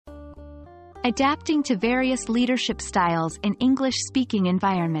Adapting to various leadership styles in English-speaking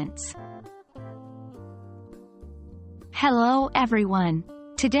environments. Hello, everyone.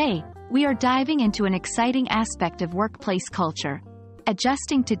 Today, we are diving into an exciting aspect of workplace culture: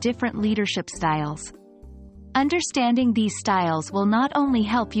 adjusting to different leadership styles. Understanding these styles will not only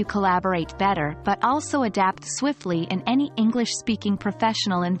help you collaborate better but also adapt swiftly in any English-speaking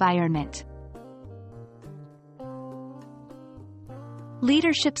professional environment.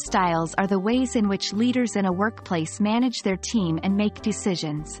 Leadership styles are the ways in which leaders in a workplace manage their team and make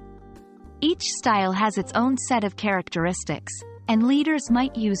decisions. Each style has its own set of characteristics, and leaders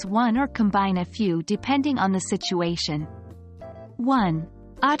might use one or combine a few depending on the situation. 1.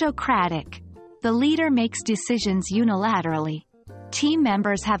 Autocratic. The leader makes decisions unilaterally. Team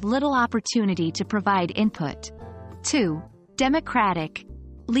members have little opportunity to provide input. 2. Democratic.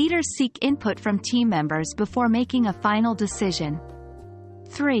 Leaders seek input from team members before making a final decision.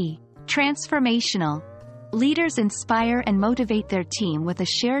 3. Transformational. Leaders inspire and motivate their team with a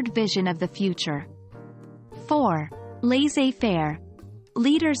shared vision of the future. 4. Laissez-faire.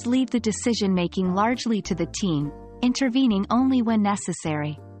 Leaders leave the decision-making largely to the team, intervening only when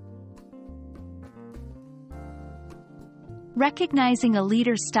necessary. Recognizing a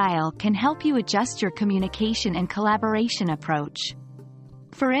leader's style can help you adjust your communication and collaboration approach.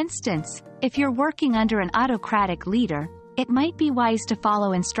 For instance, if you're working under an autocratic leader, it might be wise to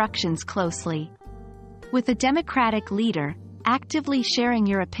follow instructions closely. With a democratic leader, actively sharing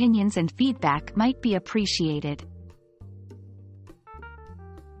your opinions and feedback might be appreciated.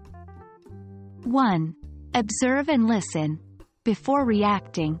 1. Observe and listen. Before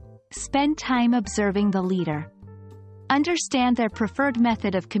reacting, spend time observing the leader. Understand their preferred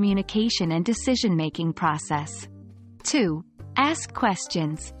method of communication and decision-making process. 2. Ask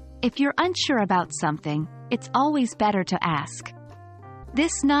questions. If you're unsure about something, it's always better to ask.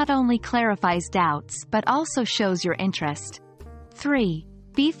 This not only clarifies doubts but also shows your interest. 3.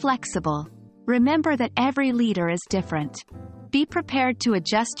 Be flexible. Remember that every leader is different. Be prepared to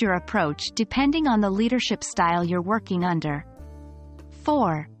adjust your approach depending on the leadership style you're working under.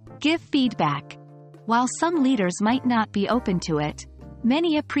 4. Give feedback. While some leaders might not be open to it,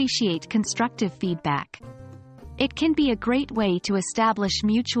 many appreciate constructive feedback. It can be a great way to establish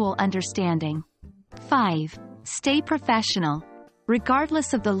mutual understanding. 5. Stay professional.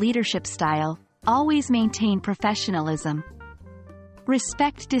 Regardless of the leadership style, always maintain professionalism.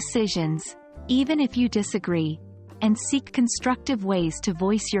 Respect decisions, even if you disagree, and seek constructive ways to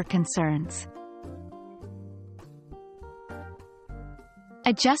voice your concerns.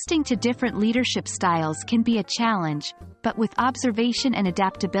 Adjusting to different leadership styles can be a challenge, but with observation and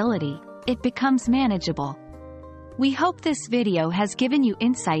adaptability, it becomes manageable. We hope this video has given you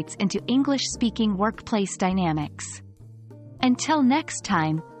insights into English-speaking workplace dynamics. Until next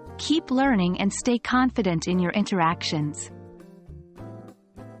time, keep learning and stay confident in your interactions.